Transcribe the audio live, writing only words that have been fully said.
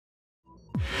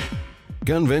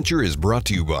GunVenture is brought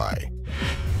to you by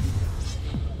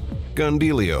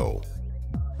Gundealio,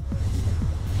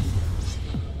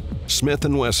 Smith &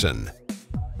 Wesson,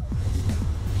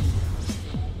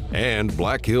 and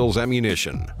Black Hills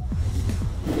Ammunition.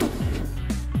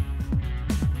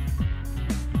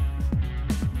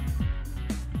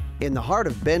 In the heart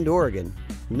of Bend, Oregon,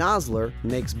 Nosler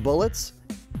makes bullets,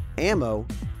 ammo,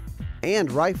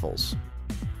 and rifles.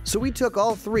 So we took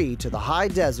all three to the high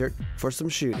desert for some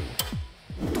shooting.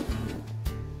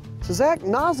 So Zach,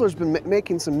 Nosler's been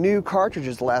making some new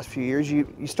cartridges the last few years. You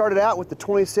started out with the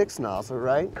 26 Nosler,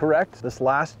 right? Correct. This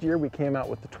last year we came out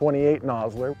with the 28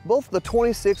 Nosler. Both the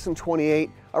 26 and 28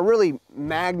 are really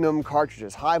magnum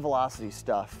cartridges, high velocity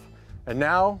stuff. And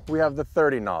now we have the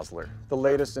 30 Nosler, the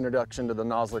latest introduction to the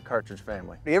Nosler cartridge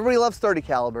family. Everybody loves 30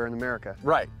 caliber in America.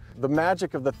 Right. The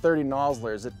magic of the 30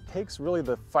 Nosler is it takes really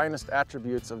the finest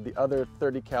attributes of the other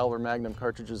 30 caliber Magnum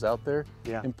cartridges out there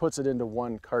and puts it into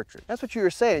one cartridge. That's what you were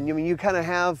saying. I mean, you kind of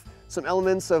have some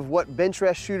elements of what bench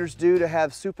rest shooters do to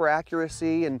have super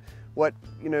accuracy and what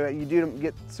you do to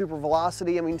get super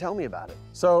velocity. I mean, tell me about it.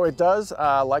 So it does,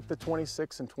 like the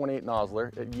 26 and 28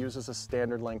 Nosler, it uses a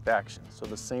standard length action. So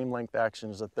the same length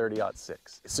action as a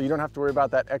 30-06. So you don't have to worry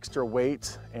about that extra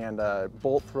weight and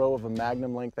bolt throw of a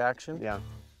Magnum length action. Yeah.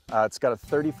 It's got a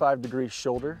 35-degree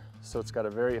shoulder, so it's got a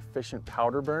very efficient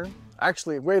powder burn.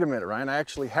 Actually, wait a minute, Ryan, I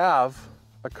actually have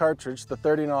a cartridge, the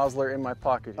 30 Nosler, in my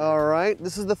pocket here. All right,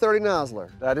 this is the 30 Nosler.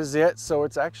 That is it. So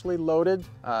it's actually loaded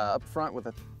up front with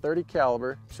a 30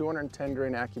 caliber, 210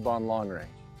 grain AccuBond long range.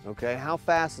 Okay, how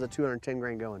fast is a 210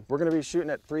 grain going? We're gonna be shooting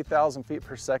at 3,000 feet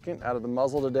per second out of the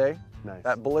muzzle today. Nice.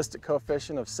 That ballistic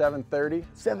coefficient of 730.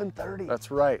 730.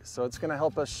 That's right. So it's gonna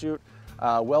help us shoot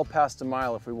well past a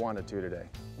mile if we wanted to today.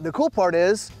 The cool part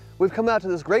is we've come out to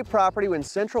this great property in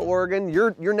Central Oregon,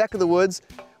 your neck of the woods.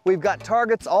 We've got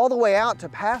targets all the way out to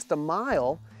past a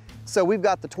mile. So we've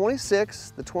got the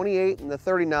 26, the 28, and the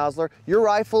 30 Nosler, your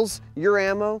rifles, your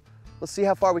ammo. Let's see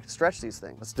how far we can stretch these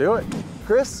things. Let's do it.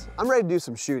 Chris, I'm ready to do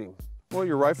some shooting. Well,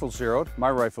 your rifle's zeroed,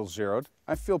 my rifle's zeroed.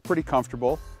 I feel pretty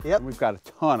comfortable. Yep. And we've got a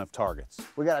ton of targets.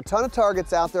 We got a ton of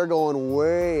targets out there going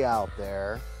way out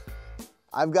there.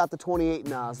 I've got the 28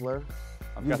 Nosler.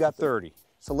 I've got the 30.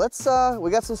 So let's, we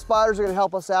got some spotters that are gonna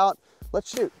help us out. Let's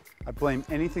shoot. I blame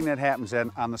anything that happens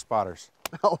on the spotters.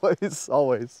 Always,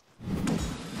 always.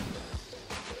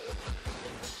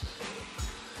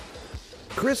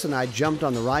 Chris and I jumped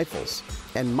on the rifles,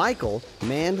 and Michael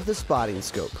manned the spotting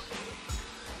scope.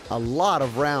 A lot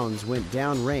of rounds went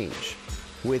down range,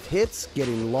 with hits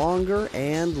getting longer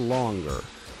and longer.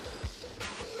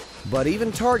 But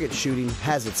even target shooting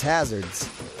has its hazards.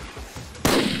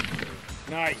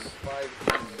 Nice.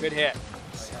 Good hit.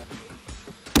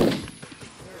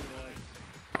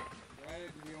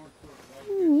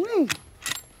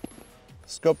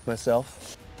 Scoped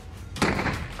myself.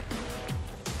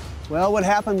 Well, what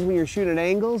happens when you're shooting at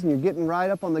angles and you're getting right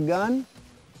up on the gun?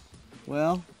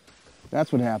 Well,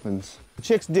 that's what happens.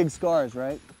 Chicks dig scars,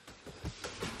 right?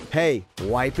 Hey,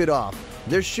 wipe it off.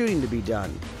 There's shooting to be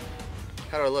done.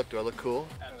 How do I look? Do I look cool?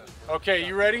 Okay,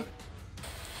 you ready?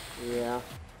 Yeah.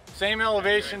 Same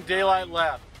elevation, daylight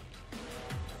left.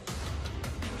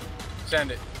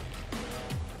 Send it.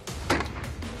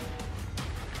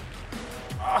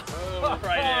 Oh,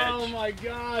 right edge. Oh my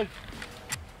God.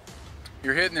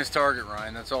 You're hitting this target,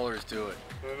 Ryan. That's all there is to it.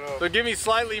 So give me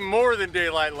slightly more than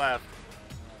daylight left.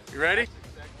 You ready?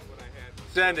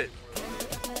 Send it.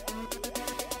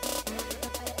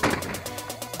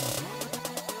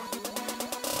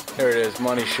 There it is,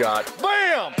 money shot.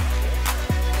 Bam!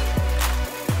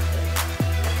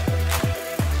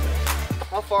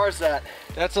 How far is that?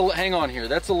 That's hang on here.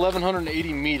 That's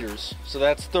 1,180 meters, so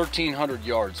that's 1,300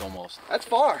 yards almost. That's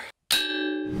far.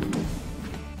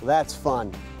 That's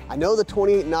fun. I know the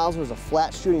 28 Nosler is a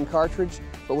flat shooting cartridge,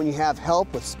 but when you have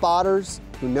help with spotters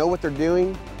who know what they're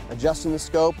doing, adjusting the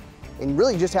scope, and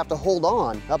really just have to hold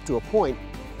on up to a point,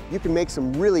 you can make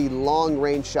some really long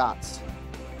range shots.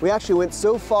 We actually went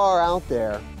so far out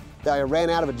there that I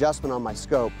ran out of adjustment on my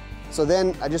scope. So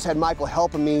then I just had Michael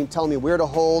helping me, telling me where to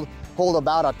hold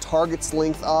about a target's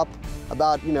length up,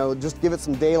 about, just give it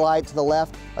some daylight to the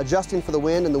left, adjusting for the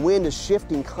wind, and the wind is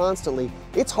shifting constantly.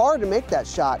 It's hard to make that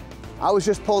shot. I was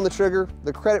just pulling the trigger.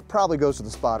 The credit probably goes to the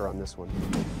spotter on this one.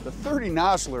 The 30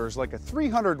 Nosler is like a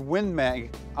 300 Win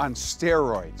Mag on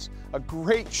steroids. A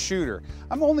great shooter.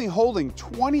 I'm only holding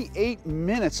 28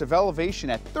 minutes of elevation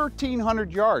at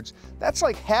 1,300 yards. That's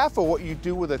like half of what you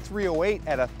do with a 308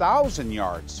 at 1,000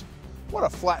 yards. What a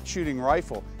flat shooting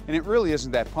rifle, and it really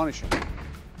isn't that punishing.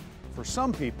 For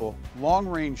some people, long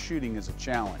range shooting is a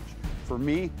challenge. For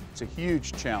me, it's a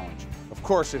huge challenge. Of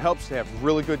course, it helps to have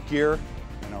really good gear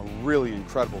and a really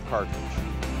incredible cartridge.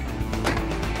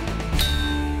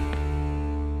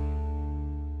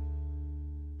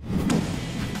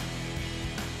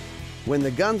 When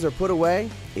the guns are put away,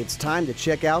 it's time to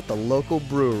check out the local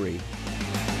brewery.